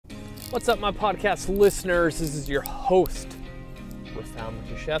What's up, my podcast listeners? This is your host, Rafal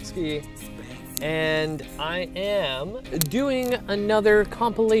Matuszewski, and I am doing another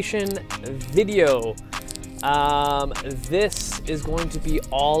compilation video. This is going to be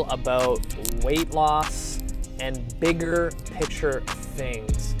all about weight loss and bigger picture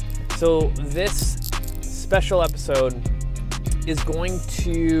things. So this special episode is going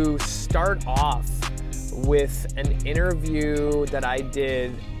to start off with an interview that I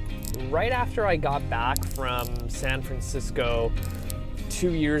did right after I got back from San Francisco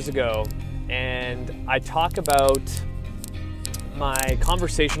 2 years ago, and I talk about my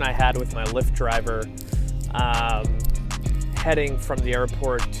conversation I had with my Lyft driver heading from the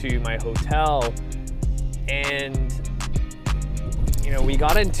airport to my hotel. And we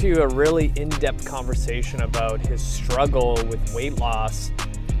got into a really in-depth conversation about his struggle with weight loss,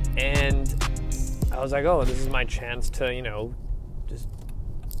 and I was like, oh, this is my chance to just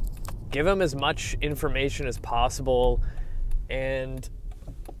give him as much information as possible. And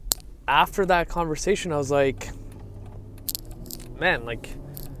after that conversation, I was like, man,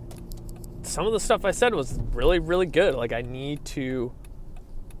 some of the stuff I said was really, really good. I need to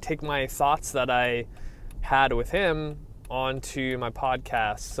take my thoughts that I had with him onto my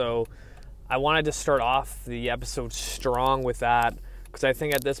podcast. So I wanted to start off the episode strong with that, because I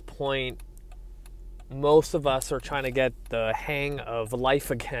think at this point, most of us are trying to get the hang of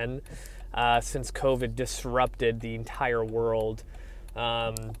life again since COVID disrupted the entire world.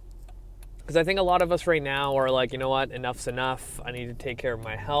 Because I think a lot of us right now are like, you know what, enough's enough. I need to take care of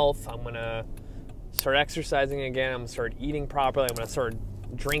my health. I'm going to start exercising again. I'm going to start eating properly. I'm going to start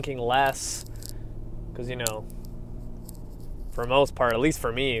drinking less. Because, for the most part, at least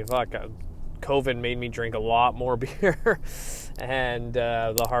for me, COVID made me drink a lot more beer and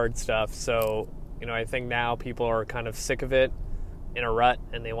the hard stuff. So, I think now people are kind of sick of it, in a rut,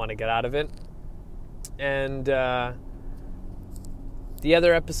 and they want to get out of it. And the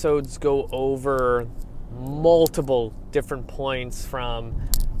other episodes go over multiple different points, from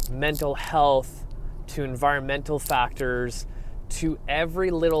mental health to environmental factors to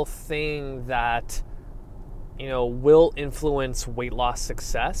every little thing that, will influence weight loss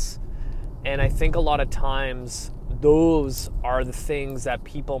success. And I think a lot of times those are the things that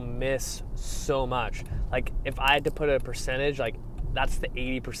people miss so much. If I had to put a percentage, that's the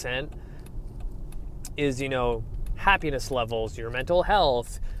 80% is, happiness levels, your mental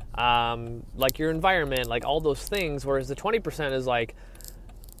health, your environment, all those things. Whereas the 20% is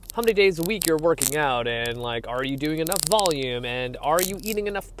how many days a week you're working out, and are you doing enough volume, and are you eating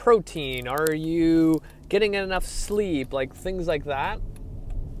enough protein? Are you getting enough sleep? Things like that.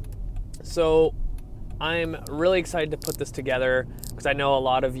 So I'm really excited to put this together, because I know a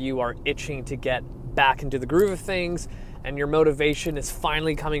lot of you are itching to get back into the groove of things, and your motivation is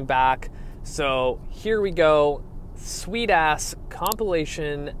finally coming back. So here we go. Sweet ass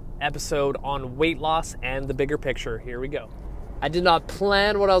compilation episode on weight loss and the bigger picture. Here we go. I did not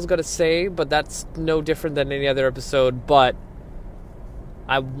plan what I was going to say, but that's no different than any other episode. But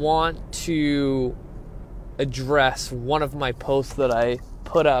I want to address one of my posts that I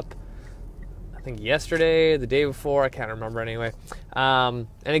put up, I think yesterday, the day before, I can't remember anyway. An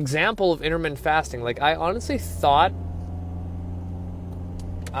example of intermittent fasting. I honestly thought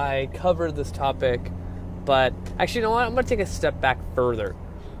I covered this topic, but actually, you know what? I'm going to take a step back further.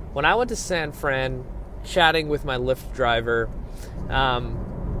 When I went to San Fran, chatting with my Lyft driver,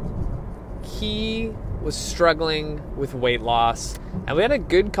 he was struggling with weight loss, and we had a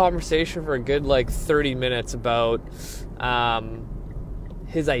good conversation for a good 30 minutes about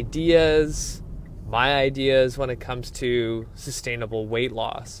his ideas, my ideas when it comes to sustainable weight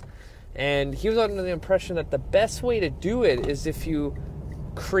loss. And he was under the impression that the best way to do it is if you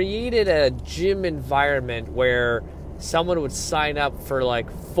created a gym environment where someone would sign up for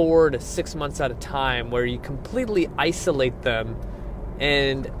 4 to 6 months at a time, where you completely isolate them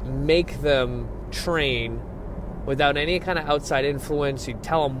and make them train without any kind of outside influence. You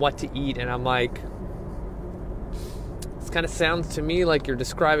tell them what to eat, and I'm like, this kind of sounds to me like you're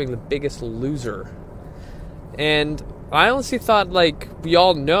describing the Biggest Loser. And I honestly thought, we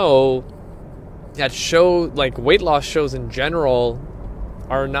all know that weight loss shows in general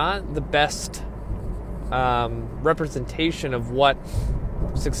are not the best representation of what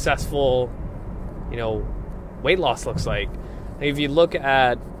successful, weight loss looks like. If you look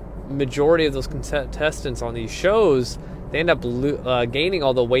at majority of those contestants on these shows, they end up gaining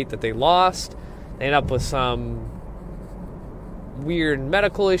all the weight that they lost. They end up with some weird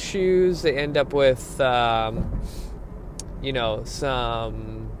medical issues. They end up with,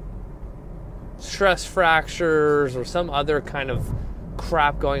 some stress fractures or some other kind of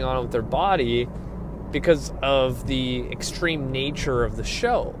crap going on with their body because of the extreme nature of the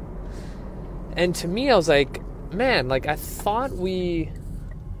show. And to me, I was like, man, like, I thought we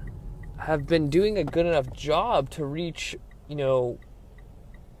have been doing a good enough job to reach,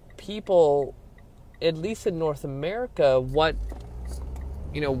 people, at least in North America, what,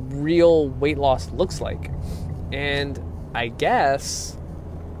 real weight loss looks like. And I guess,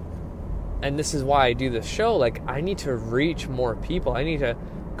 and this is why I do this show, like, I need to reach more people. I need to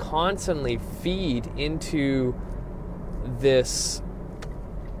constantly feed into this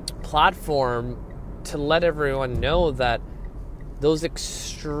platform to let everyone know that those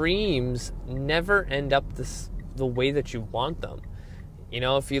extremes never end up the way that you want them.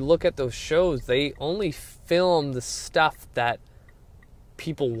 If you look at those shows, they only film the stuff that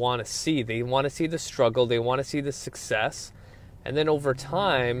people want to see. They want to see the struggle, they want to see the success, and then over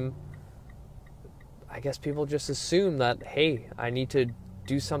time, I guess people just assume that, hey, I need to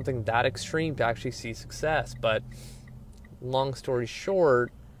do something that extreme to actually see success. But long story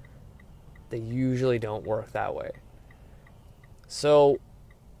short, they usually don't work that way. So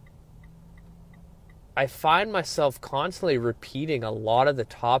I find myself constantly repeating a lot of the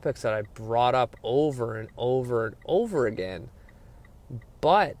topics that I brought up over and over and over again.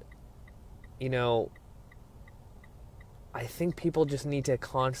 But, I think people just need to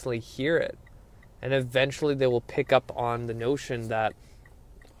constantly hear it. And eventually they will pick up on the notion that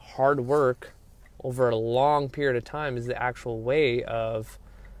hard work over a long period of time is the actual way of,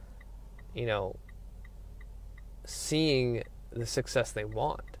 seeing the success they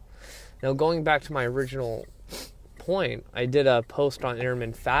want. Now, going back to my original point, I did a post on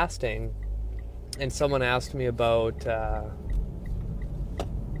intermittent fasting, and someone asked me about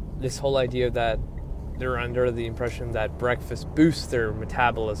this whole idea that they're under the impression that breakfast boosts their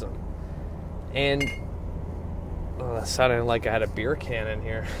metabolism. And that sounded like I had a beer can in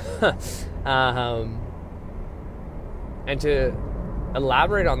here. And to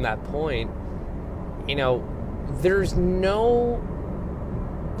elaborate on that point, there's no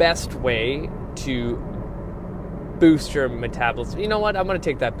best way to boost your metabolism. You know what? I'm going to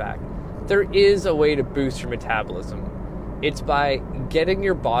take that back. There is a way to boost your metabolism. It's by getting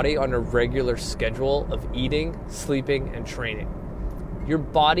your body on a regular schedule of eating, sleeping, and training. Your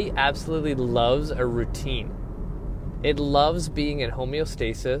body absolutely loves a routine. It loves being in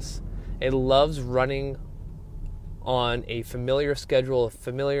homeostasis. It loves running on a familiar schedule, a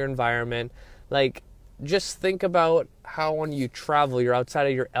familiar environment. Like, just think about how when you travel, you're outside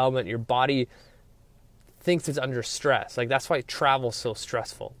of your element, your body thinks it's under stress. Like, that's why travel's so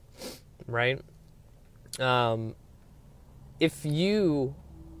stressful, right? If you,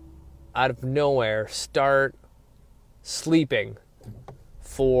 out of nowhere, start sleeping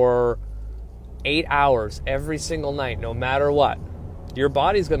for 8 hours every single night, no matter what, your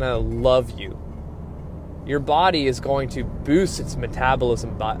body's going to love you. Your body is going to boost its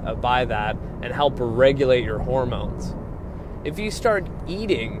metabolism by that and help regulate your hormones. If you start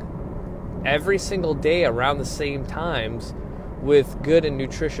eating every single day around the same times with good and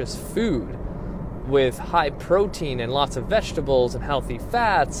nutritious food, with high protein and lots of vegetables and healthy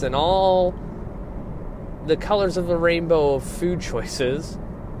fats and all the colors of the rainbow of food choices,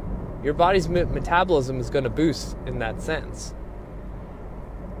 your body's metabolism is going to boost in that sense.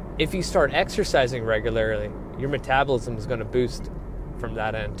 If you start exercising regularly, your metabolism is going to boost from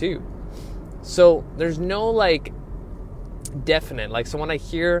that end too. So there's no definite, so when I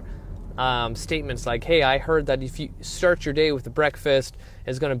hear statements like, hey, I heard that if you start your day with a breakfast,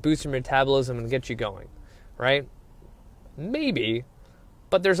 it's going to boost your metabolism and get you going, right? Maybe,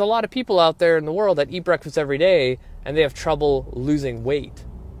 but there's a lot of people out there in the world that eat breakfast every day and they have trouble losing weight.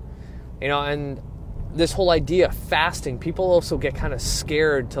 And this whole idea of fasting, people also get kind of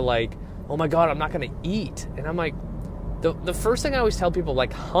scared to oh my God, I'm not going to eat. And I'm like, the first thing I always tell people,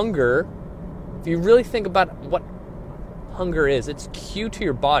 hunger, if you really think about what hunger is, it's cue to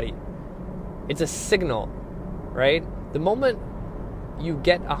your body. It's a signal, right? The moment you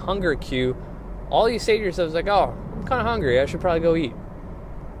get a hunger cue, all you say to yourself is oh, I'm kind of hungry, I should probably go eat,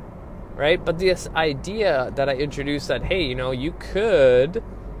 right? But this idea that I introduced that, hey, you could,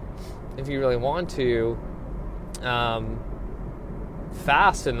 if you really want to,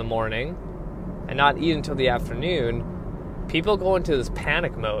 fast in the morning and not eat until the afternoon, people go into this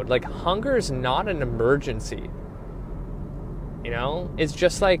panic mode. Hunger is not an emergency. It's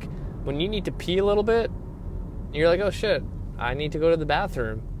just when you need to pee a little bit, you're oh shit, I need to go to the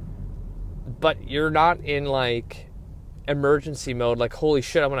bathroom. But you're not in emergency mode, holy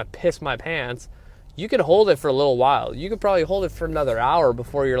shit, I'm gonna piss my pants. You could hold it for a little while. You could probably hold it for another hour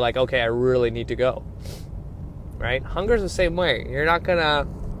before you're okay, I really need to go. right? Hunger's the same way. You're not gonna,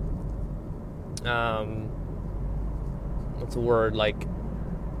 what's the word, like,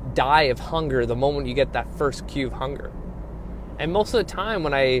 die of hunger the moment you get that first cue of hunger. And most of the time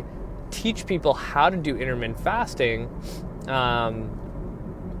when I teach people how to do intermittent fasting,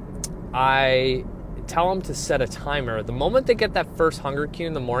 I tell them to set a timer. The moment they get that first hunger cue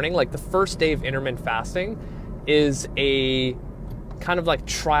in the morning, like the first day of intermittent fasting is a kind of like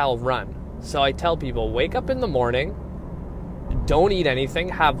trial run. So I tell people, wake up in the morning, don't eat anything,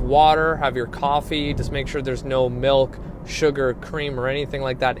 have water, have your coffee, just make sure there's no milk, sugar, cream, or anything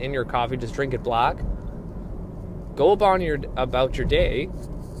like that in your coffee, just drink it black. Go about your day,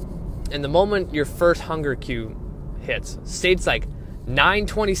 and the moment your first hunger cue hits, say it's like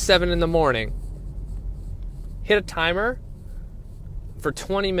 9:27 in the morning, hit a timer for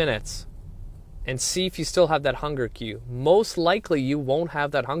 20 minutes and see if you still have that hunger cue. Most likely you won't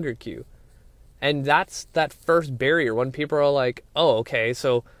have that hunger cue. And that's that first barrier when people are like, oh, okay,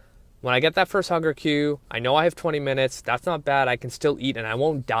 so when I get that first hunger cue, I know I have 20 minutes, that's not bad, I can still eat and I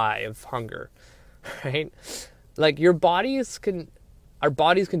won't die of hunger, right? Like our bodies can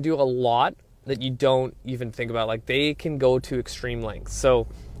do a lot that you don't even think about. Like they can go to extreme lengths. So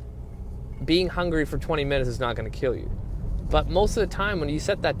being hungry for 20 minutes is not going to kill you. But most of the time when you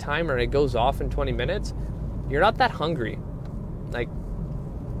set that timer and it goes off in 20 minutes, you're not that hungry. Like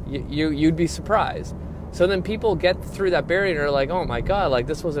you'd be surprised. So then people get through that barrier and are like, oh my God, like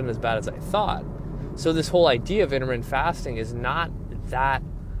this wasn't as bad as I thought. So this whole idea of intermittent fasting is not that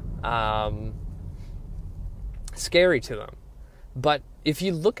scary to them. But if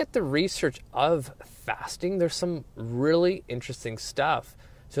you look at the research of fasting, there's some really interesting stuff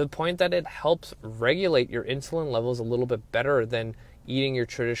to the point that it helps regulate your insulin levels a little bit better than eating your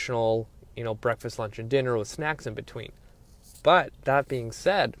traditional, breakfast, lunch, and dinner with snacks in between. But that being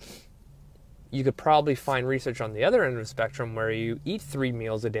said, you could probably find research on the other end of the spectrum where you eat 3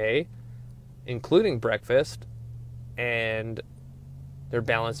 meals a day, including breakfast, and they're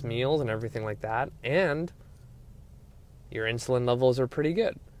balanced meals and everything like that, and your insulin levels are pretty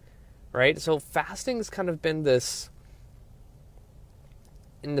good, right? So fasting's kind of been this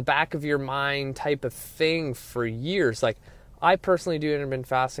in the back of your mind type of thing for years. Like I personally do intermittent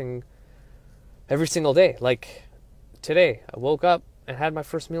fasting every single day. Like today, I woke up and had my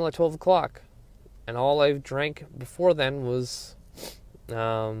first meal at 12 o'clock. And all I drank before then was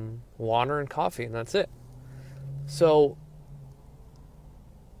water and coffee, and that's it. So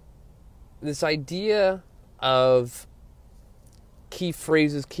this idea of key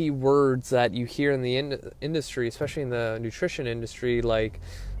phrases, key words that you hear in the industry, especially in the nutrition industry, like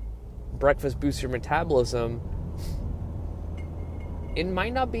breakfast boosts your metabolism, it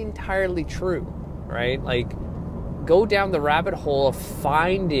might not be entirely true, right? Like, go down the rabbit hole of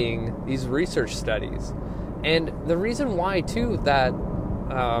finding these research studies. And the reason why, too, that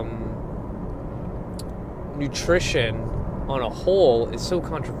nutrition on a whole is so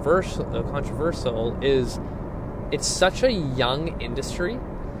controversial is it's such a young industry.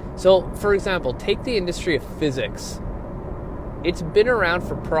 So, for example, take the industry of physics. It's been around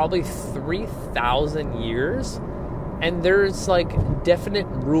for probably 3,000 years, and there's like definite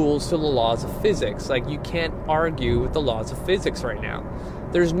rules to the laws of physics. Like you can't argue with the laws of physics right now.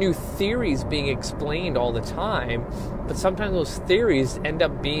 There's new theories being explained all the time, but sometimes those theories end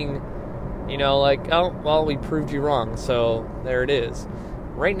up being, like, oh, well, we proved you wrong, so there it is.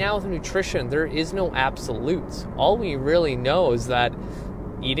 Right now with nutrition, there is no absolutes. All we really know is that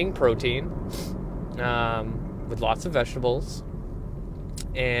eating protein with lots of vegetables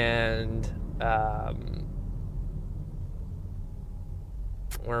and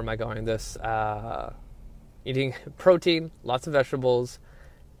where am I going this? Eating protein, lots of vegetables,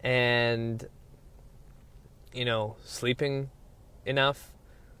 and, sleeping enough,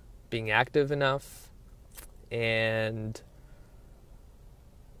 being active enough, and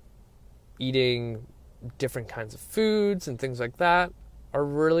eating different kinds of foods and things like that are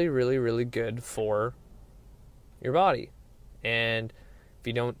really, really, really good for your body. And if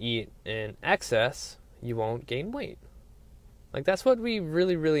you don't eat in excess, you won't gain weight. Like, that's what we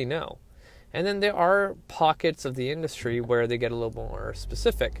really, really know. And then there are pockets of the industry where they get a little more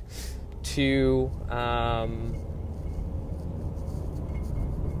specific to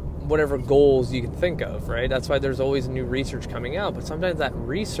whatever goals you can think of, right? That's why there's always new research coming out. But sometimes that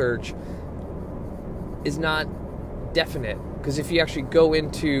research is not definite. Because if you actually go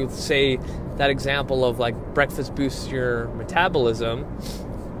into, say, that example of like breakfast boosts your metabolism,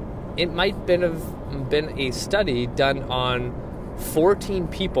 it might have been a study done on 14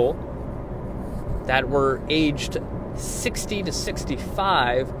 people that were aged 60 to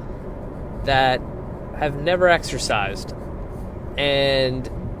 65 that have never exercised, and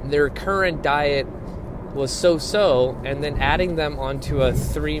their current diet was so-so, and then adding them onto a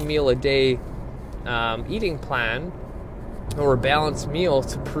 3-meal-a-day eating plan or a balanced meal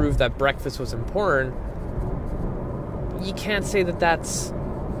to prove that breakfast was important, you can't say that that's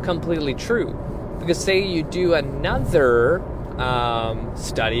completely true. Because say you do another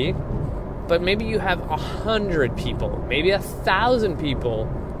study, but maybe you have 100 people, maybe 1,000 people,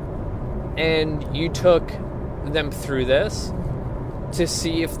 and you took them through this to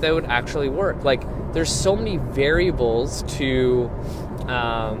see if they would actually work. Like, there's so many variables to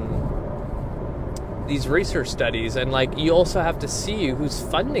these research studies, and like, you also have to see who's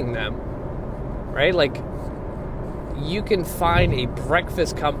funding them, right? Like, you can find a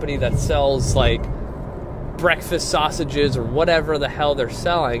breakfast company that sells like breakfast sausages or whatever the hell they're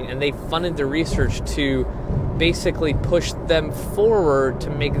selling, and they funded the research to basically push them forward to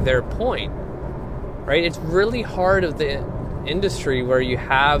make their point, right? It's really hard of the industry where you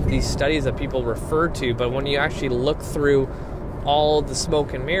have these studies that people refer to, but when you actually look through all the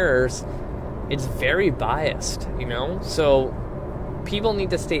smoke and mirrors, it's very biased, you know? So people need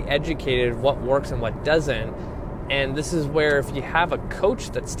to stay educated what works and what doesn't. And this is where if you have a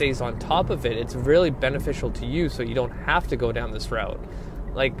coach that stays on top of it, it's really beneficial to you, so you don't have to go down this route.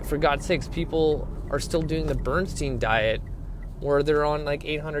 Like, for God's sakes, people are still doing the Bernstein diet where they're on like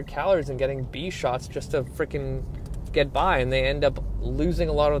 800 calories and getting B shots just to freaking get by, and they end up losing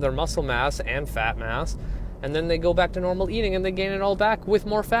a lot of their muscle mass and fat mass, and then they go back to normal eating and they gain it all back with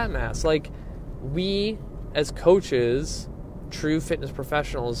more fat mass. Like, we as coaches, true fitness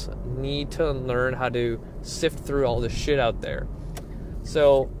professionals, need to learn how to sift through all this shit out there.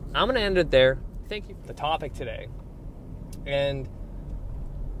 So I'm going to end it there. Thank you for the topic today. And,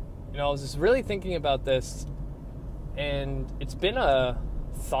 you know, I was just really thinking about this, and it's been a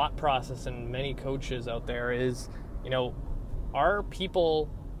thought process in many coaches out there is, you know, are people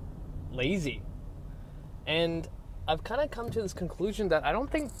lazy? And I've kind of come to this conclusion that I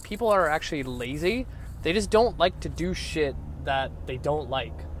don't think people are actually lazy. They just don't like to do shit that they don't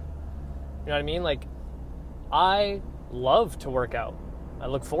like. You know what I mean? Like, I love to work out. I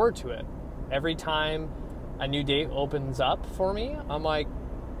look forward to it. Every time a new day opens up for me, I'm like,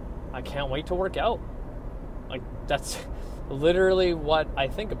 I can't wait to work out. Like, that's literally what I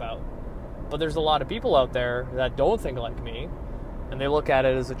think about. But there's a lot of people out there that don't think like me, and they look at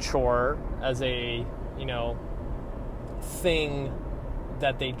it as a chore, as a, you know, thing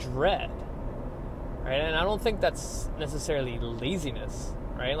that they dread, right? And I don't think that's necessarily laziness,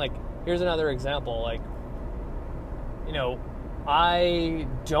 right? Like, here's another example. Like, you know, I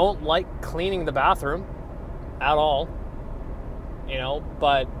don't like cleaning the bathroom at all, you know,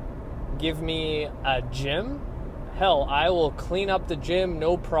 but give me a gym, hell, I will clean up the gym,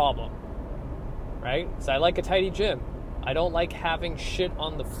 no problem, right? So I like a tidy gym. I don't like having shit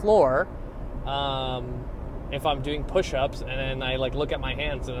on the floor, if I'm doing push-ups, and then I like look at my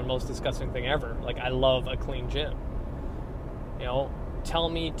hands and they're the most disgusting thing ever. Like, I love a clean gym. You know, tell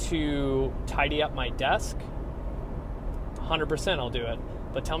me to tidy up my desk, 100% I'll do it.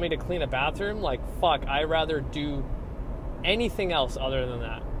 But tell me to clean a bathroom, like, fuck, I'd rather do anything else other than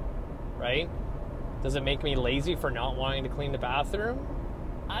that, right? Does it make me lazy for not wanting to clean the bathroom?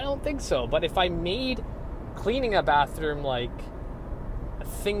 I don't think so. But if I made cleaning a bathroom like a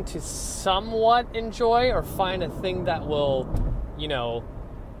thing to somewhat enjoy, or find a thing that will, you know,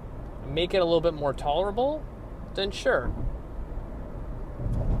 make it a little bit more tolerable, then sure.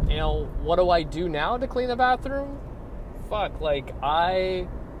 You know, what do I do now to clean the bathroom? Fuck, like, I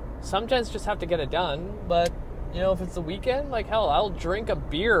sometimes just have to get it done, but, you know, if it's the weekend, like, hell, I'll drink a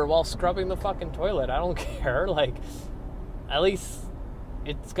beer while scrubbing the fucking toilet. I don't care. Like, at least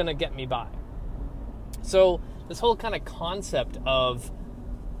it's gonna get me by. So this whole kind of concept of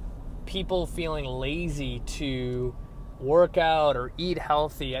people feeling lazy to work out or eat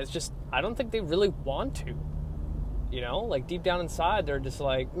healthy, it's just, I don't think they really want to. You know, like, deep down inside, they're just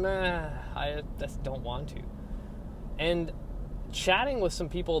like, nah, I just don't want to. And chatting with some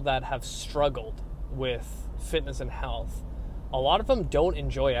people that have struggled with fitness and health, a lot of them don't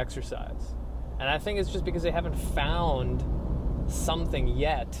enjoy exercise. And I think it's just because they haven't found something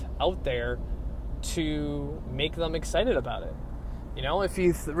yet out there to make them excited about it. You know, if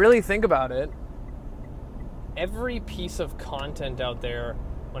you really think about it, every piece of content out there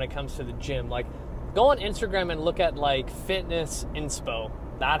when it comes to the gym, like, go on Instagram and look at, like, fitness inspo,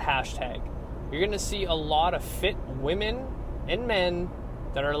 that hashtag. You're going to see a lot of fit women and men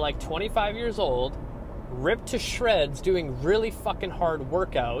that are like 25 years old, ripped to shreds, doing really fucking hard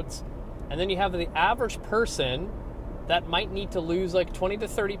workouts. And then you have the average person that might need to lose like 20 to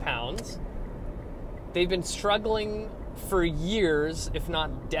 30 pounds, they've been struggling for years, if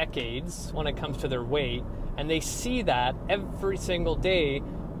not decades, when it comes to their weight. And they see that every single day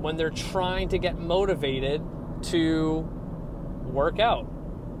when they're trying to get motivated to work out.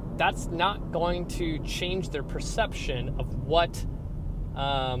 That's not going to change their perception of what,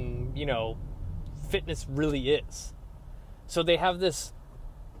 fitness really is. So they have this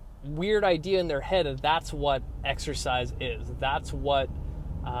weird idea in their head that that's what exercise is. That's what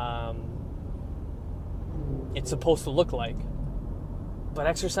it's supposed to look like. But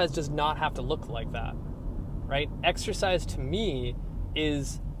exercise does not have to look like that, right? Exercise to me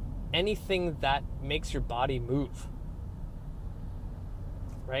is anything that makes your body move,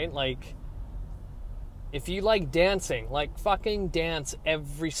 right? Like, if you like dancing, like fucking dance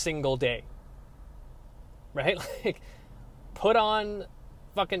every single day, right? Like, put on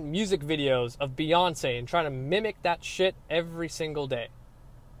fucking music videos of Beyonce and try to mimic that shit every single day.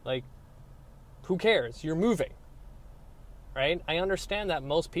 Like, who cares? You're moving, right? I understand that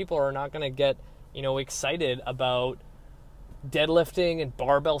most people are not going to get, excited about deadlifting and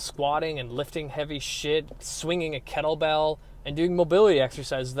barbell squatting and lifting heavy shit, swinging a kettlebell, and doing mobility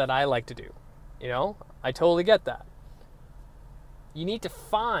exercises that I like to do. I totally get that. You need to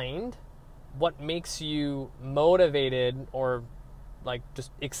find what makes you motivated or like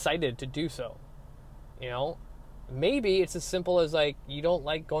just excited to do so. Maybe it's as simple as like you don't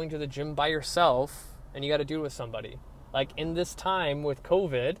like going to the gym by yourself and you got to do it with somebody. Like in this time with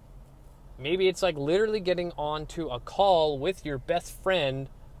COVID, maybe it's like literally getting onto a call with your best friend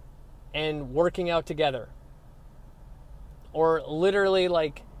and working out together. Or literally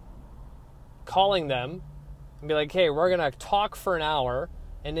like calling them and be like, hey, we're going to talk for an hour,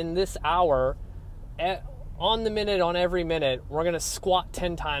 and in this hour, on the minute, on every minute, we're going to squat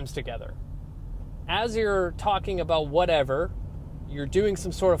 10 times together. As you're talking about whatever, you're doing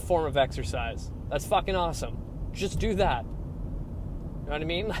some sort of form of exercise. That's fucking awesome. Just do that. You know what I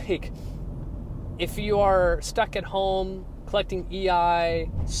mean? Like, if you are stuck at home collecting EI,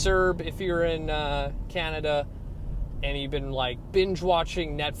 CERB, if you're in Canada, and you've been like binge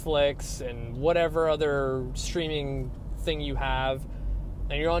watching Netflix and whatever other streaming thing you have,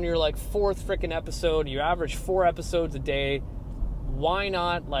 and you're on your like 4th freaking episode, you average 4 episodes a day, why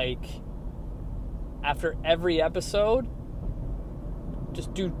not like after every episode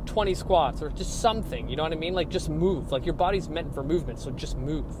just do 20 squats or just something, you know what I mean? Like just move. Like your body's meant for movement, so just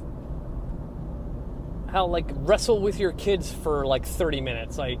move. Hell, like wrestle with your kids for like 30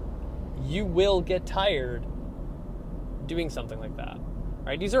 minutes. Like you will get tired doing something like that,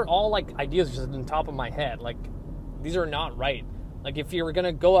 right? These are all like ideas just on top of my head. Like these are not right. Like if you were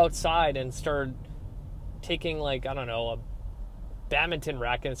gonna go outside and start taking like, I don't know, a badminton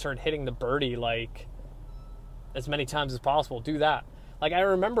racket and start hitting the birdie like as many times as possible, do that. Like I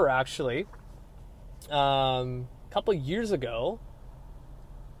remember actually a couple years ago,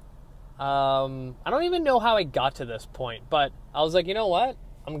 I don't even know how I got to this point, but I was like, you know what?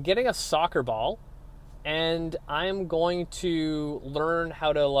 I'm getting a soccer ball and I'm going to learn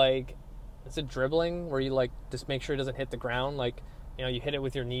how to like, is it dribbling where you like just make sure it doesn't hit the ground? Like, you hit it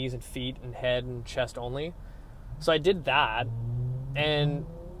with your knees and feet and head and chest only. So I did that, and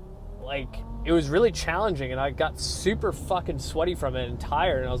like it was really challenging, and I got super fucking sweaty from it and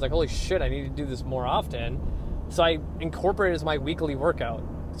tired, and I was like, holy shit, I need to do this more often. So I incorporated it as my weekly workout.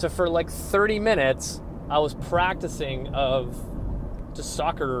 So for like 30 minutes I was practicing of just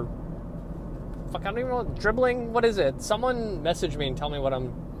soccer. Fuck, I don't even know, dribbling, what is it? Someone message me and tell me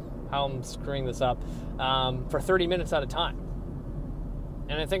how I'm screwing this up. For 30 minutes at a time.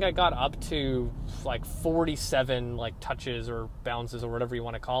 And I think I got up to like 47 like touches or bounces or whatever you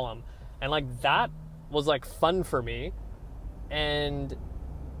want to call them. And like that was like fun for me. And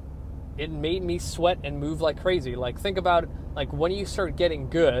it made me sweat and move like crazy. Like think about like when you start getting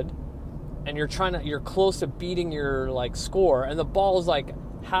good and you're close to beating your like score, and the ball's like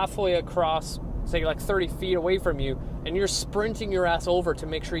halfway across, say like 30 feet away from you, and you're sprinting your ass over to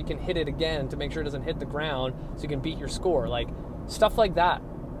make sure you can hit it again, to make sure it doesn't hit the ground so you can beat your score. Like stuff like that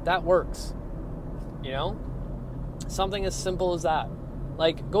works, something as simple as that.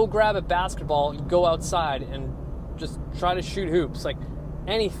 Like go grab a basketball, go outside and just try to shoot hoops. Like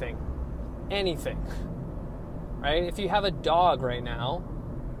anything, right? If you have a dog right now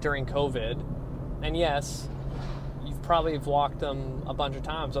during COVID, and yes, you've probably walked them a bunch of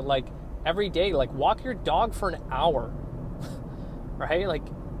times, but like every day, like walk your dog for an hour, right? Like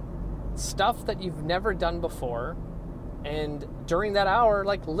stuff that you've never done before. And during that hour,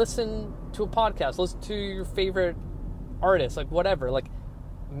 like listen to a podcast, listen to your favorite artist, like whatever, like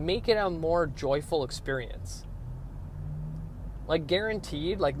make it a more joyful experience. Like,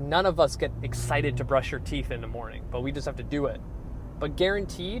 guaranteed, like, none of us get excited to brush your teeth in the morning, but we just have to do it. But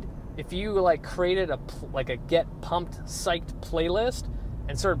guaranteed, if you, like, created a get pumped, psyched playlist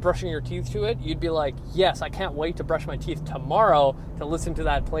and started brushing your teeth to it, you'd be like, yes, I can't wait to brush my teeth tomorrow to listen to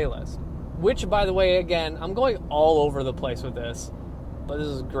that playlist. Which, by the way, again, I'm going all over the place with this, but this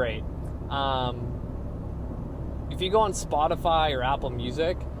is great. If you go on Spotify or Apple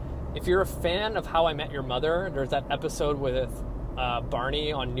Music, if you're a fan of How I Met Your Mother, there's that episode with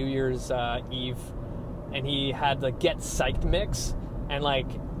Barney on New Year's Eve, and he had the Get Psyched mix, and like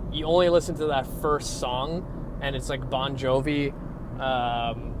you only listen to that first song, and it's like Bon Jovi.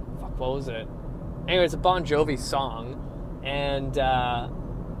 What was it? Anyway, it's a Bon Jovi song, and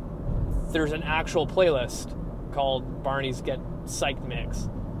there's an actual playlist called Barney's Get Psyched mix.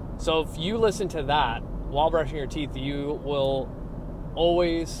 So if you listen to that while brushing your teeth, you will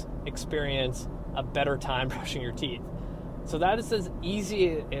always experience a better time brushing your teeth. So that is as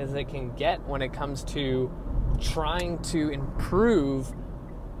easy as it can get when it comes to trying to improve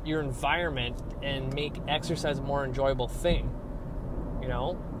your environment and make exercise a more enjoyable thing, you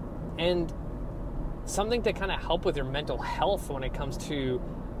know? And something to kind of help with your mental health when it comes to,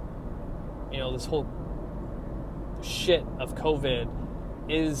 you know, this whole shit of COVID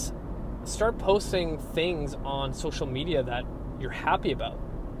is start posting things on social media that you're happy about.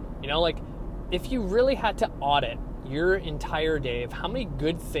 You know, like if you really had to audit your entire day of how many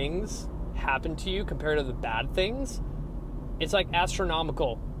good things happened to you compared to the bad things, it's like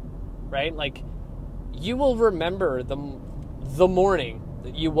astronomical, right? Like you will remember the morning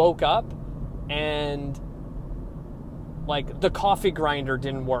that you woke up and like the coffee grinder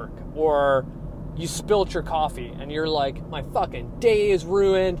didn't work, or you spilt your coffee and you're like, my fucking day is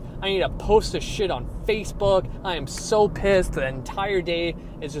ruined. I need to post this shit on Facebook. I am so pissed. The entire day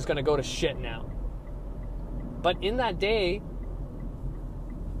is just going to go to shit now. But in that day,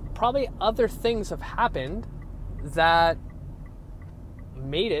 probably other things have happened that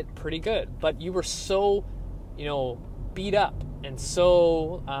made it pretty good. But you were so, you know, beat up and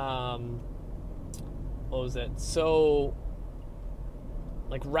so, so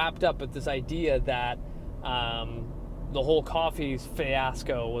like wrapped up with this idea that the whole coffee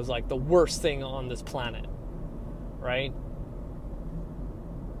fiasco was like the worst thing on this planet, right?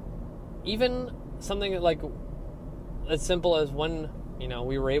 Even something like as simple as when, you know,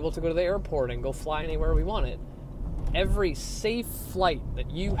 we were able to go to the airport and go fly anywhere we wanted. Every safe flight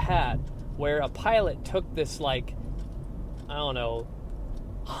that you had where a pilot took this like, I don't know,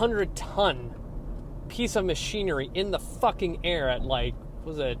 100-ton piece of machinery in the fucking air at like,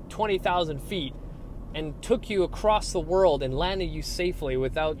 was it 20,000 feet and took you across the world and landed you safely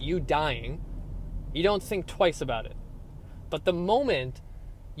without you dying, you don't think twice about it. But the moment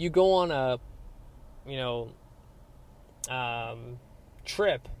you go on a, you know,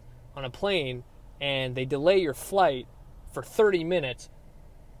 trip on a plane and they delay your flight for 30 minutes,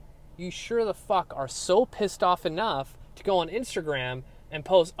 you sure the fuck are so pissed off enough to go on Instagram and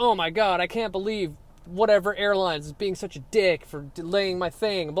post, oh my god, I can't believe whatever airlines is being such a dick for delaying my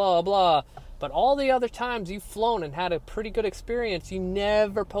thing, blah, blah. But all the other times you've flown and had a pretty good experience, you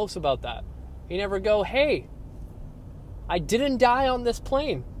never post about that. You never go, hey, I didn't die on this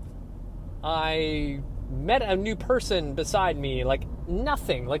plane. I met a new person beside me. Like,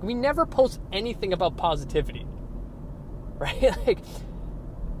 nothing. Like, we never post anything about positivity. Right? Like,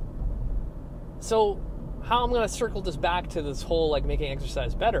 so how I'm going to circle this back to this whole, like, making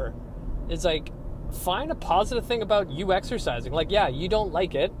exercise better is, like, find a positive thing about you exercising. Like, yeah, you don't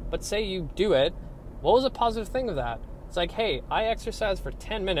like it, but say you do it. What was a positive thing of that? It's like, hey, I exercised for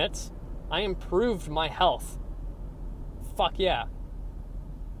 10 minutes. I improved my health. Fuck yeah.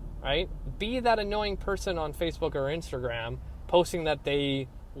 Right? Be that annoying person on Facebook or Instagram posting that they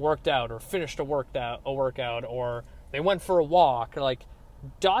worked out or finished a workout or they went for a walk, or like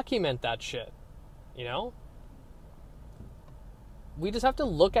document that shit, you know? We just have to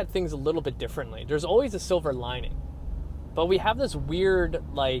look at things a little bit differently. There's always a silver lining. But we have this weird,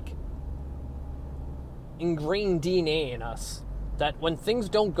 like, ingrained DNA in us that when things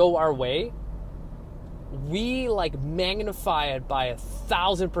don't go our way, we, like, magnify it by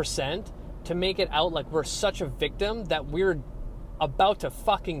 1,000% to make it out like we're such a victim that we're about to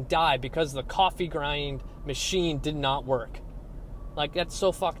fucking die because the coffee grind machine did not work. Like, that's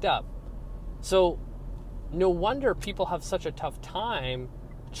so fucked up. So no wonder people have such a tough time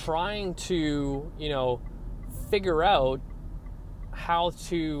trying to, you know, figure out how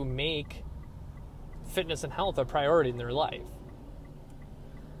to make fitness and health a priority in their life.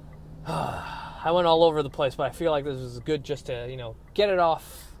 I went all over the place, but I feel like this was good just to, you know, get it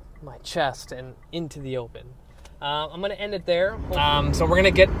off my chest and into the open. I'm going to end it there. So we're going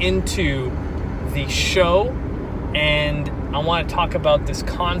to get into the show, and I want to talk about this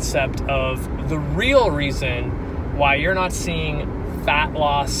concept of the real reason why you're not seeing fat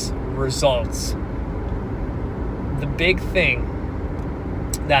loss results. The big thing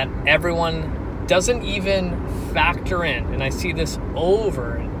that everyone doesn't even factor in, and I see this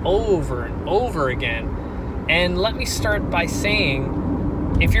over and over and over again. And let me start by saying,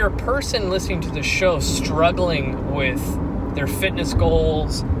 if you're a person listening to the show struggling with their fitness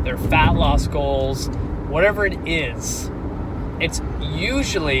goals, their fat loss goals, whatever it is, it's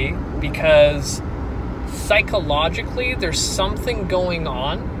usually because psychologically there's something going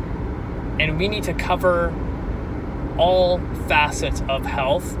on, and we need to cover all facets of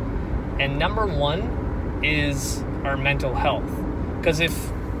health. And number one is our mental health. Because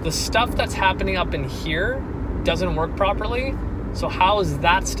if the stuff that's happening up in here doesn't work properly, so how is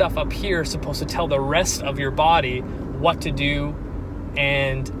that stuff up here supposed to tell the rest of your body what to do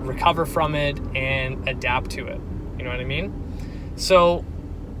and recover from it and adapt to it? You know what I mean? So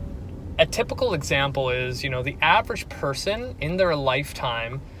a typical example is, the average person in their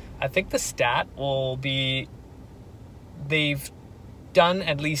lifetime, I think the stat will be they've done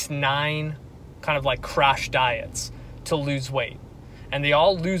at least 9 kind of like crash diets to lose weight. And they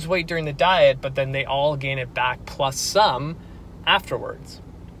all lose weight during the diet, but then they all gain it back plus some afterwards.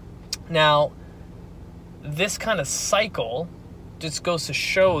 Now, this kind of cycle just goes to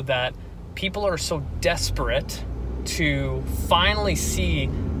show that people are so desperate to finally see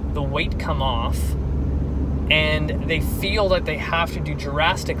the weight come off, and they feel that they have to do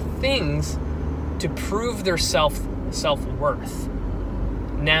drastic things to prove their self-worth.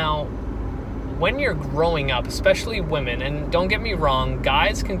 Now, when you're growing up, especially women, and don't get me wrong,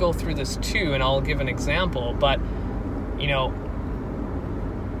 guys can go through this too, and I'll give an example, but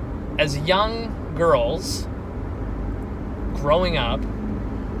as young girls growing up,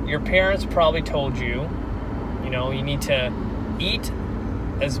 your parents probably told you, you need to eat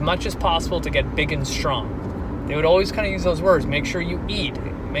as much as possible to get big and strong. They would always kind of use those words, make sure you eat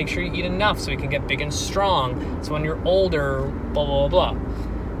enough so you can get big and strong, so when you're older, blah, blah, blah, blah.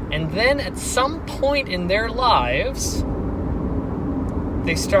 And then at some point in their lives,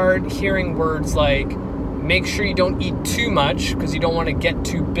 they start hearing words like, make sure you don't eat too much because you don't want to get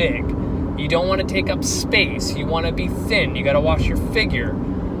too big. You don't want to take up space. You want to be thin. You got to watch your figure.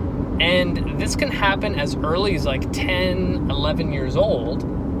 And this can happen as early as like 10, 11 years old.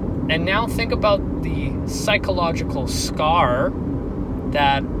 And now think about the psychological scar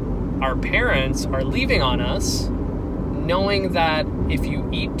that our parents are leaving on us, knowing that if you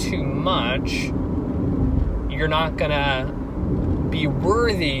eat too much, you're not gonna be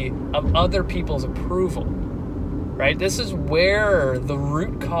worthy of other people's approval, right? This is where the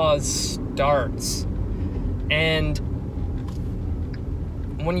root cause starts. And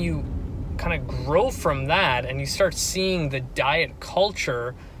when you kind of grow from that and you start seeing the diet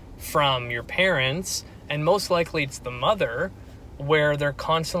culture from your parents, and most likely it's the mother, where they're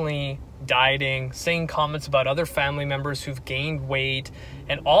constantly dieting, saying comments about other family members who've gained weight,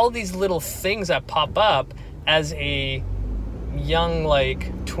 and all these little things that pop up as a young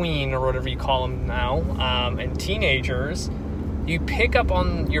tween, or whatever you call them now, and teenagers, you pick up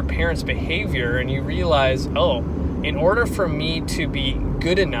on your parents' behavior and you realize, in order for me to be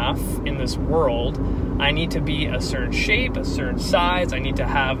good enough in this world, I need to be a certain shape, a certain size, I need to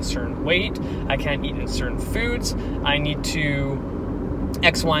have a certain weight, I can't eat in certain foods, I need to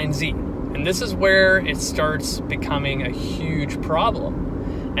X, Y, and Z. And this is where it starts becoming a huge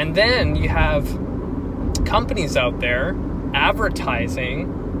problem. And then you have companies out there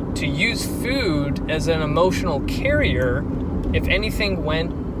advertising to use food as an emotional carrier if anything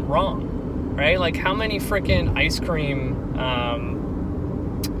went wrong, right? Like, how many freaking ice cream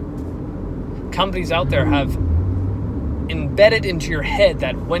companies out there have embedded into your head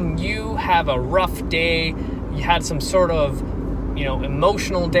that when you have a rough day, you had some sort of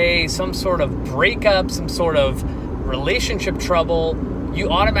emotional day, some sort of breakup, some sort of relationship trouble, you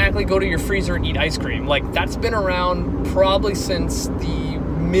automatically go to your freezer and eat ice cream. Like, that's been around probably since the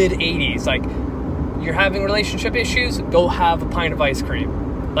mid-'80s. Like, you're having relationship issues, go have a pint of ice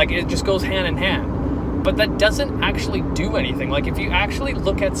cream. Like, it just goes hand in hand. But that doesn't actually do anything. Like, if you actually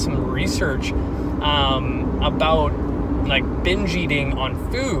look at some research about binge eating on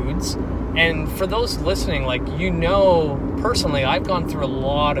foods, and for those listening, personally, I've gone through a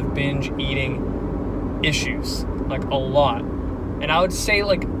lot of binge eating issues, a lot. And I would say,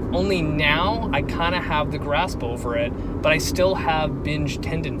 only now I kind of have the grasp over it, but I still have binge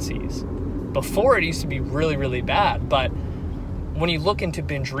tendencies. Before, it used to be really, really bad. But when you look into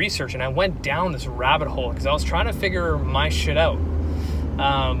binge research, and I went down this rabbit hole because I was trying to figure my shit out.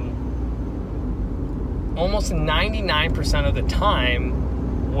 Almost 99% of the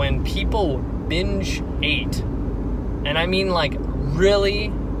time when people binge eat, and I mean like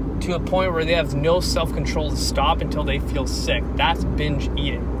really to a point where they have no self-control to stop until they feel sick, that's binge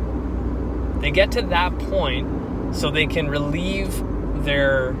eating. They get to that point so they can relieve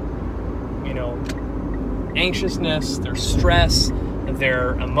their, anxiousness, their stress,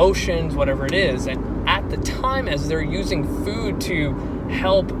 their emotions, whatever it is. And at the time, as they're using food to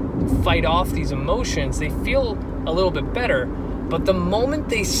help fight off these emotions, they feel a little bit better. But the moment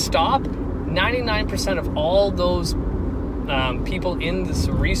they stop, 99% of all those people in this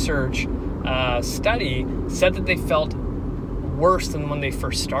research study said that they felt worse than when they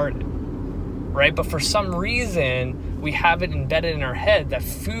first started, right? But for some reason, we have it embedded in our head that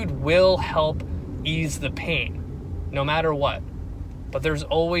food will help ease the pain, no matter what. But there's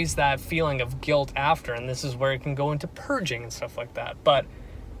always that feeling of guilt after, and this is where it can go into purging and stuff like that. But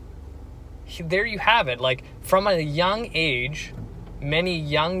there you have it. Like, from a young age, many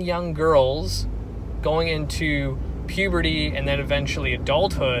young girls going into puberty and then eventually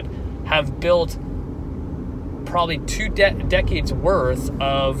adulthood have built probably two decades worth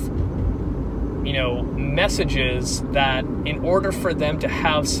of messages that in order for them to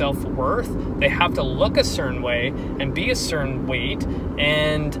have self-worth, they have to look a certain way and be a certain weight,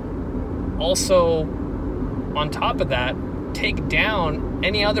 and also on top of that, take down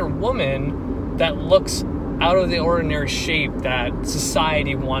any other woman that looks out of the ordinary shape that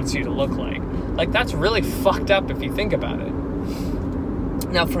society wants you to look like. Like, that's really fucked up if you think about it.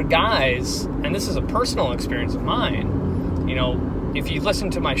 Now for guys, and this is a personal experience of mine, if you listen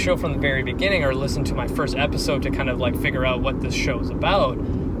to my show from the very beginning or listen to my first episode to kind of like figure out what this show is about,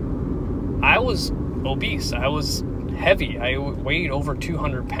 I was obese. I was heavy. I weighed over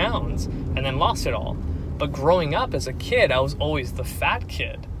 200 pounds and then lost it all. But growing up as a kid, I was always the fat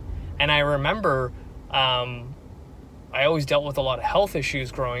kid. And I remember I always dealt with a lot of health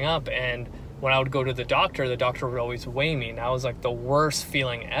issues growing up, and when I would go to the doctor would always weigh me, and that was like the worst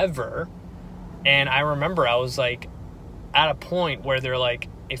feeling ever. And I remember I was like at a point where they're like,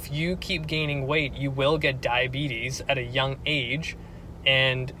 if you keep gaining weight, you will get diabetes at a young age.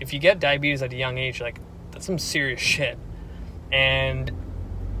 And if you get diabetes at a young age, like, that's some serious shit. And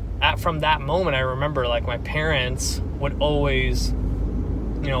from that moment, I remember like my parents would always,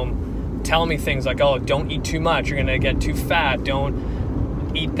 tell me things like, oh, don't eat too much, you're gonna get too fat,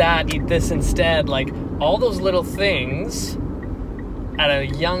 don't eat that, eat this instead. Like, all those little things at a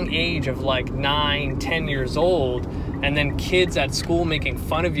young age of like 9-10 years old, and then kids at school making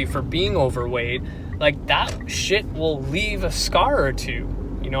fun of you for being overweight, like, that shit will leave a scar or two,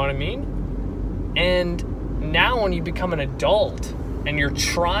 you know what I mean? And now when you become an adult and you're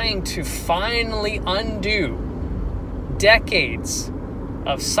trying to finally undo decades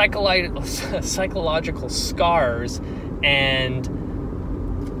of psychological scars, and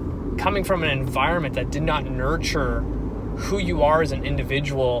coming from an environment that did not nurture who you are as an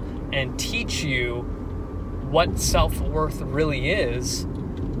individual and teach you what self-worth really is,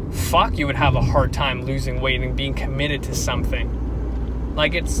 you would have a hard time losing weight and being committed to something.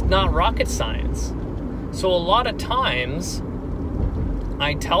 Like, it's not rocket science. So a lot of times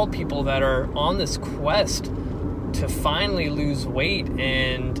I tell people that are on this quest to finally lose weight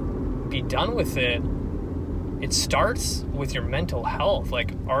and be done with it, it starts with your mental health.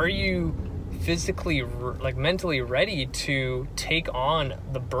 Like, are you physically, mentally ready to take on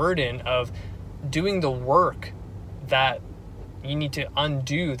the burden of doing the work that you need to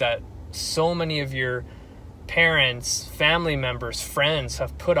undo, that so many of your parents, family members, friends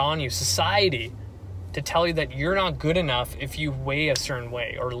have put on you, society, to tell you that you're not good enough if you weigh a certain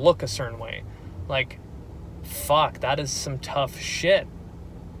way or look a certain way. Like, that is some tough shit.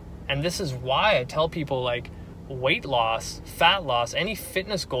 And this is why I tell people, like, weight loss, fat loss, any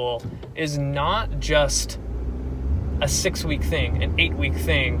fitness goal is not just a 6-week thing, an 8-week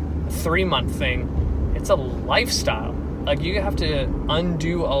thing, a 3-month thing. It's a lifestyle. Like, you have to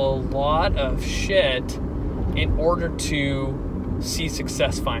undo a lot of shit in order to see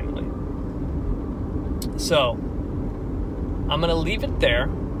success finally. So, I'm going to leave it there.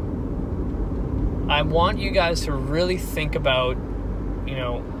 I want you guys to really think about,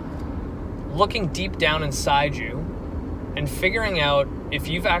 looking deep down inside you and figuring out if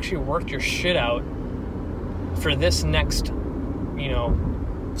you've actually worked your shit out for this next,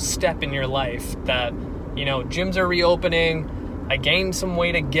 step in your life. That, gyms are reopening, I gained some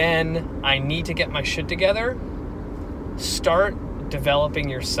weight again, I need to get my shit together. Start developing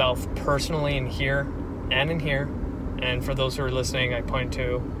yourself personally in here and in here And for those who are listening, I point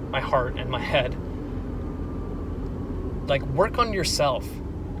to my heart and my head. Like, work on yourself.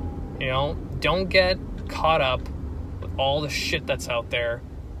 You know, don't get caught up with all the shit that's out there.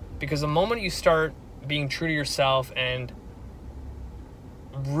 Because the moment you start being true to yourself and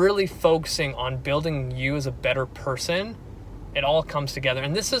really focusing on building you as a better person, it all comes together.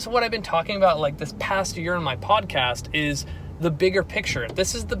 And this is what I've been talking about like this past year in my podcast, is the bigger picture.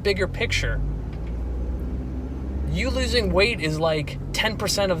 This is the bigger picture. You losing weight is like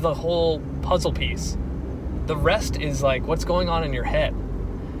 10% of the whole puzzle piece. The rest is like what's going on in your head.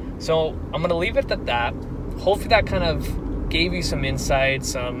 So I'm going to leave it at that. Hopefully that kind of gave you some insight,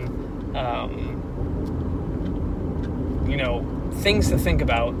 some, things to think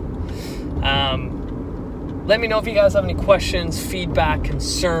about. Let me know if you guys have any questions, feedback,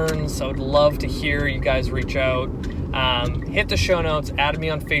 concerns. I would love to hear you guys reach out. Hit the show notes, add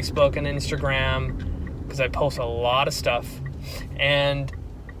me on Facebook and Instagram, because I post a lot of stuff. And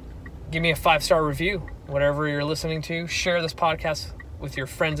give me a 5-star review, whatever you're listening to. Share this podcast with your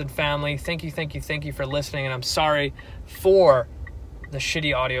friends and family. Thank you for listening. And I'm sorry for the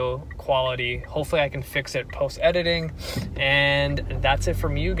shitty audio quality. Hopefully I can fix it post-editing. And that's it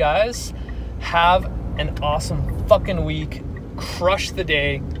from you guys. Have an awesome fucking week. Crush the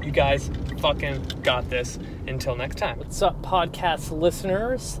day. You guys fucking got this. Until next time. What's up, podcast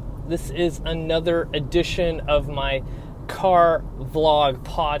listeners? This is another edition of my car vlog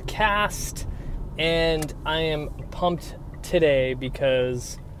podcast. And I am pumped today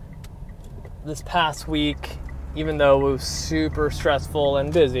because this past week, even though it was super stressful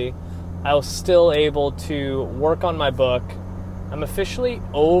and busy, I was still able to work on my book. I'm officially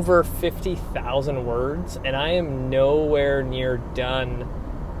over 50,000 words, and I am nowhere near done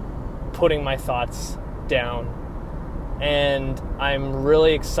putting my thoughts down. And I'm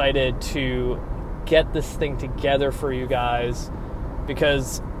really excited to get this thing together for you guys,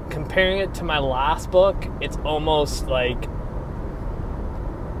 because comparing it to my last book, it's almost like,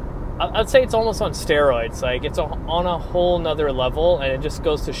 I'd say it's almost on steroids. Like, it's on a whole nother level, and it just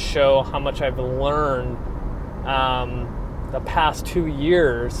goes to show how much I've learned the past 2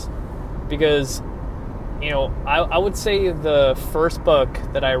 years. Because, I would say the first book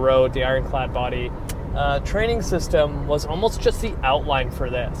that I wrote, The Ironclad Body Training System, was almost just the outline for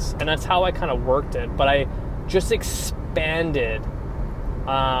this, and that's how I kind of worked it. But I just expanded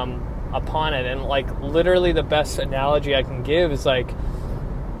upon it, and like literally the best analogy I can give is like,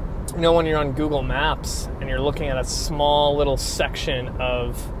 when you're on Google Maps and you're looking at a small little section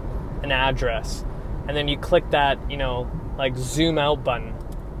of an address, and then you click that, like zoom out button,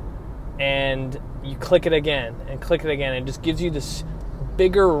 and you click it again and click it again, it just gives you this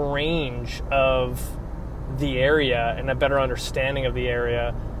bigger range of the area and a better understanding of the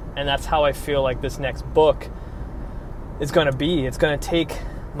area. And that's how I feel like this next book is going to be. It's going to take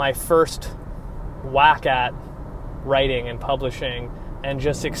my first whack at writing and publishing and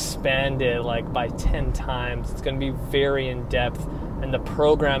just expand it like by 10 times. It's going to be very in-depth, and the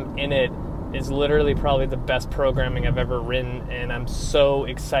program in it is literally probably the best programming I've ever written, and I'm so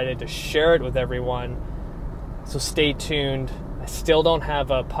excited to share it with everyone. So stay tuned. I still don't have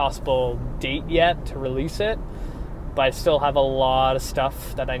a possible date yet to release it, but I still have a lot of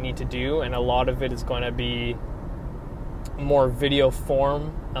stuff that I need to do, and a lot of it is going to be more video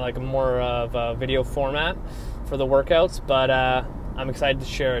form, like more of a video format for the workouts, but I'm excited to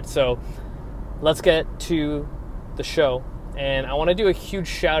share it. So let's get to the show. And I want to do a huge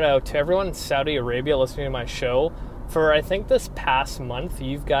shout out to everyone in Saudi Arabia listening to my show. For I think this past month,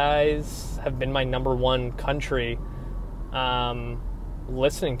 you guys have been my number one country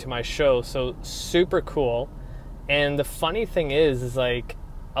listening to my show. So super cool. And the funny thing is like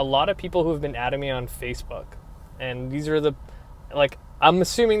a lot of people who have been adding me on Facebook, and these are I'm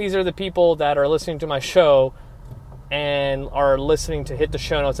assuming these are the people that are listening to my show and are listening to Hit the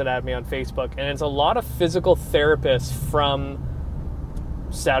Show Notes and add me on Facebook. And it's a lot of physical therapists from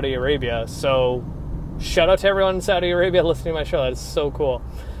Saudi Arabia. So shout out to everyone in Saudi Arabia listening to my show. That is so cool.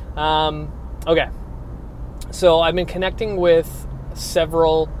 Okay. So I've been connecting with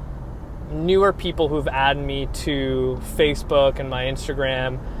several newer people who've added me to Facebook and my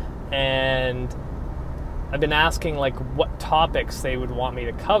Instagram, and I've been asking like what topics they would want me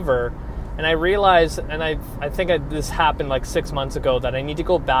to cover. And I realized, and I think this happened like 6 months ago, that I need to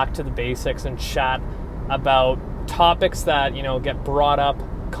go back to the basics and chat about topics that, get brought up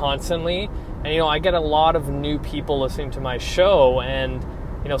constantly. And, I get a lot of new people listening to my show, and,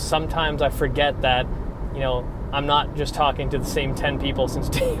 sometimes I forget that, I'm not just talking to the same 10 people since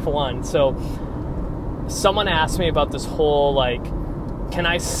day one. So someone asked me about this whole like can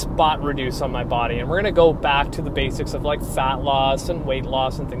I spot reduce on my body? And we're going to go back to the basics of like fat loss and weight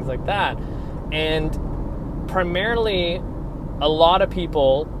loss and things like that. And primarily, a lot of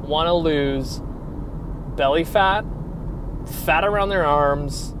people want to lose belly fat, fat around their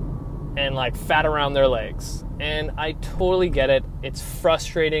arms, and like fat around their legs. And I totally get it. It's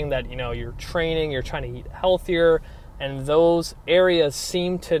frustrating that, you know, you're training, you're trying to eat healthier, and those areas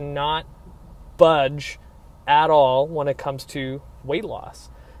seem to not budge at all when it comes to weight loss.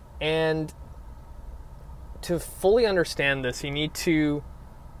 And to fully understand this, you need to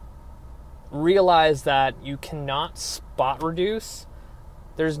realize that you cannot spot reduce.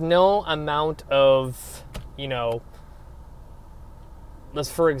 There's no amount of, you know, let's,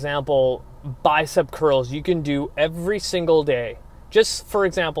 for example, bicep curls you can do every single day. Just for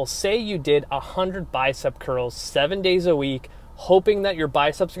example, say you did 100 bicep curls 7 days a week, hoping that your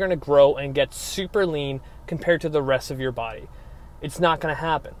biceps are going to grow and get super lean compared to the rest of your body. It's not going to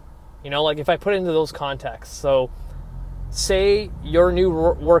happen. You know, like if I put it into those contexts. So say your new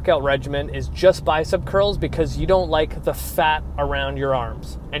workout regimen is just bicep curls because you don't like the fat around your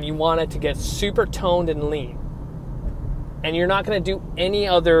arms and you want it to get super toned and lean. And you're not going to do any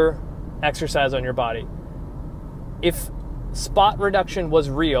other exercise on your body. If spot reduction was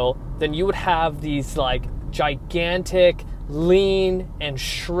real, then you would have these like gigantic, lean, and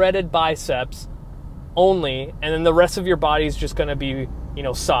shredded biceps only, and then the rest of your body is just going to be, you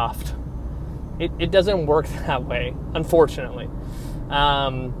know, soft. It doesn't work that way, unfortunately.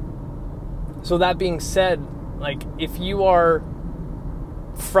 So that being said, like if you are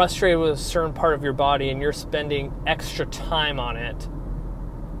frustrated with a certain part of your body and you're spending extra time on it,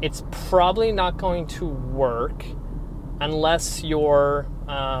 it's probably not going to work unless your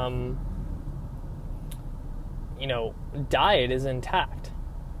you know, diet is intact,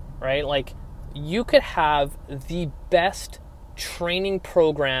 right? Like you could have the best training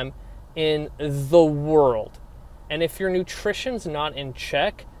program in the world, and if your nutrition's not in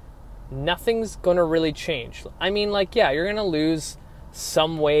check, nothing's gonna really change. I mean, like, yeah, you're gonna lose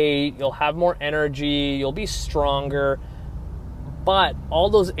some weight, you'll have more energy, you'll be stronger, but all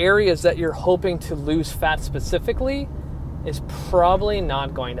those areas that you're hoping to lose fat specifically is probably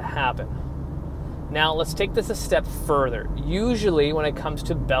not going to happen. Now, let's take this a step further. Usually when it comes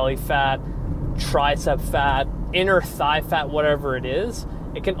to belly fat, tricep fat, inner thigh fat, whatever it is,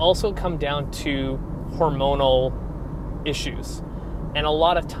 it can also come down to hormonal issues. And a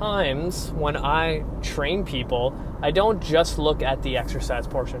lot of times when I train people, I don't just look at the exercise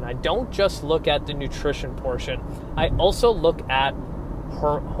portion. I don't just look at the nutrition portion. I also look at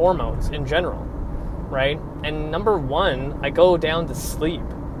hormones in general, right? And number one, I go down to sleep,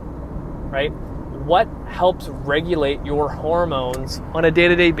 right? What helps regulate your hormones on a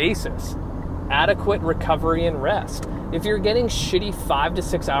day-to-day basis? Adequate recovery and rest. If you're getting shitty 5 to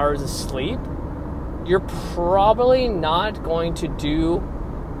 6 hours of sleep, you're probably not going to do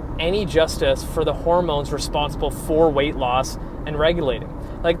any justice for the hormones responsible for weight loss and regulating.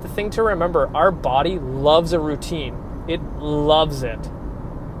 Like, the thing to remember, our body loves a routine. It loves it.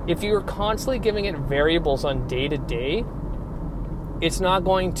 If you're constantly giving it variables on day to day, it's not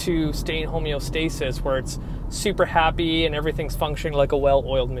going to stay in homeostasis where it's super happy and everything's functioning like a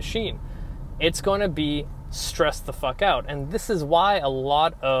well-oiled machine. It's going to be stressed the fuck out. And this is why a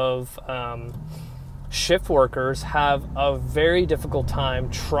lot of shift workers have a very difficult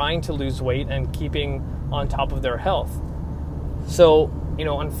time trying to lose weight and keeping on top of their health. So, you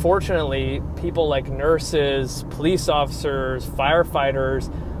know, unfortunately, people like nurses, police officers,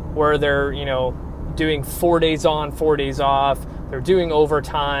 firefighters, where they're, you know, doing 4 days on, 4 days off, they're doing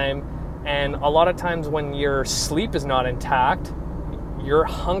overtime, and a lot of times when your sleep is not intact, your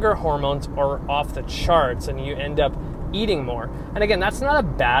hunger hormones are off the charts and you end up eating more. And again, that's not a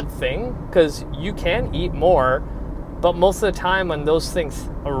bad thing because you can eat more, but most of the time when those things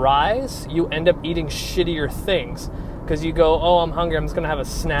arise, you end up eating shittier things because you go, oh, I'm hungry, I'm just gonna have a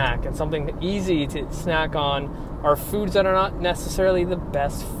snack. And something easy to snack on are foods that are not necessarily the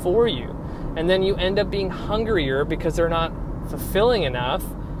best for you. And then you end up being hungrier because they're not fulfilling enough,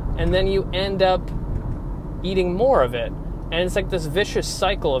 and then you end up eating more of it. And it's like this vicious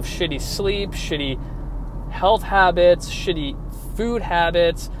cycle of shitty sleep, shitty health habits, shitty food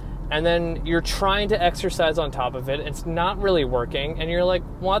habits, and then you're trying to exercise on top of it. It's not really working, and you're like,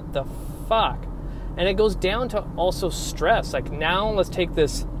 what the fuck? And it goes down to also stress. Like, now let's take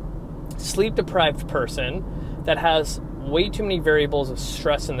this sleep-deprived person that has way too many variables of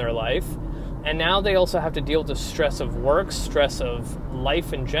stress in their life, and now they also have to deal with the stress of work, stress of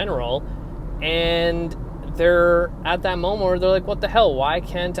life in general, and they're at that moment where they're like, what the hell, why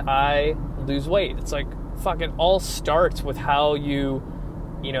can't I lose weight? It's like, fuck, it all starts with how you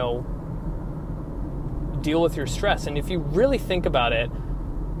you know, deal with your stress. And if you really think about it,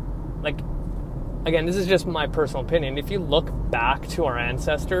 like, again, this is just my personal opinion. If you look back to our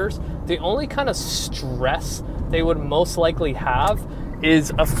ancestors, the only kind of stress they would most likely have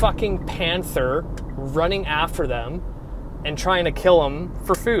is a fucking panther running after them and trying to kill them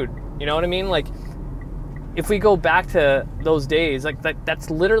for food. You know what I mean? Like, if we go back to those days, like that's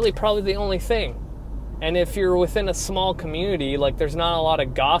literally probably the only thing. And if you're within a small community, like, there's not a lot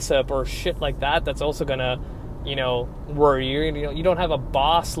of gossip or shit like that that's also gonna, you know, worry you. You know, you don't have a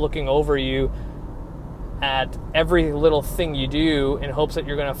boss looking over you at every little thing you do in hopes that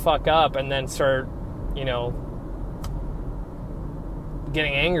you're gonna fuck up and then start, you know,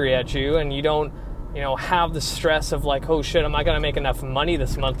 getting angry at you. And you don't, you know, have the stress of like, oh shit, am I gonna make enough money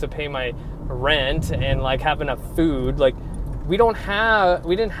this month to pay my rent and like have enough food? Like, we didn't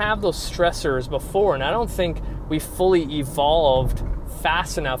have those stressors before, and I don't think we fully evolved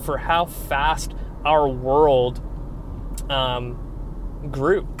fast enough for how fast our world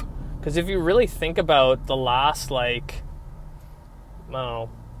grew. Because if you really think about the last, like, I don't know,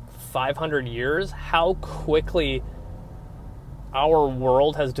 500 years, how quickly our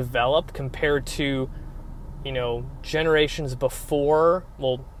world has developed compared to, you know, generations before,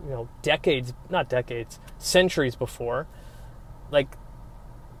 well, you know, centuries before. Like,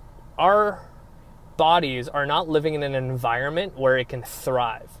 our bodies are not living in an environment where it can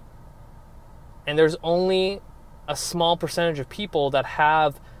thrive. And there's only a small percentage of people that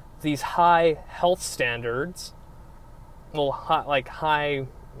have these high health standards. Well, how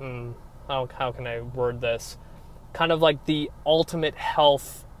can I word this? Kind of like the ultimate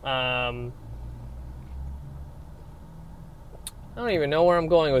health, I don't even know where I'm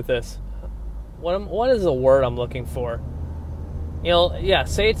going with this. What is the word I'm looking for? You know, yeah,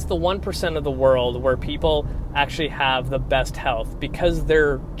 say it's the 1% of the world where people actually have the best health because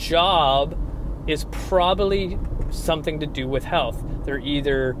their job is probably something to do with health. They're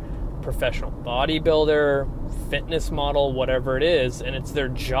either professional bodybuilder, fitness model, whatever it is, and it's their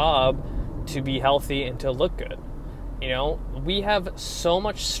job to be healthy and to look good. You know, we have so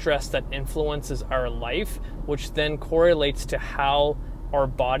much stress that influences our life, which then correlates to how our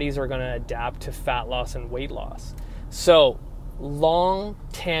bodies are going to adapt to fat loss and weight loss. So, long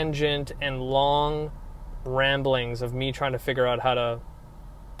tangent and long ramblings of me trying to figure out how to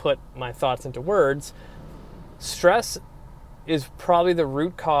put my thoughts into words. Stress is probably the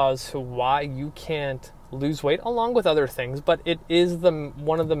root cause to why you can't lose weight, along with other things, but it is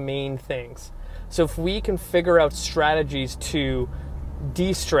one of the main things. So if we can figure out strategies to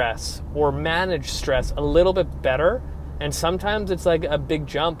de-stress or manage stress a little bit better, and sometimes it's like a big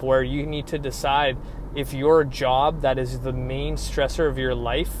jump where you need to decide if your job that is the main stressor of your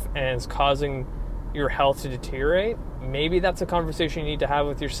life and is causing your health to deteriorate, maybe that's a conversation you need to have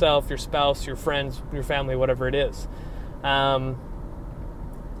with yourself, your spouse, your friends, your family, whatever it is.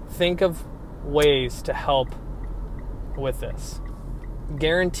 Think of ways to help with this.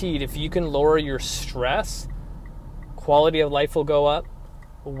 Guaranteed, if you can lower your stress, quality of life will go up,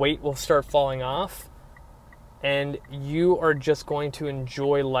 weight will start falling off, and you are just going to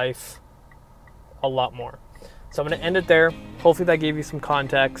enjoy life a lot more. So I'm going to end it there. Hopefully that gave you some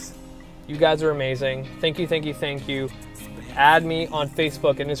context. You guys are amazing. Thank you. Add me on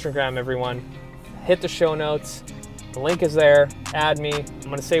Facebook and Instagram, everyone. Hit the show notes. The link is there. Add me. I'm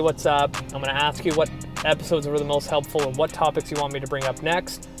going to say what's up. I'm going to ask you what episodes were the most helpful and what topics you want me to bring up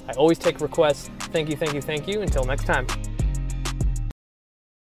next. I always take requests. Thank you. Until next time.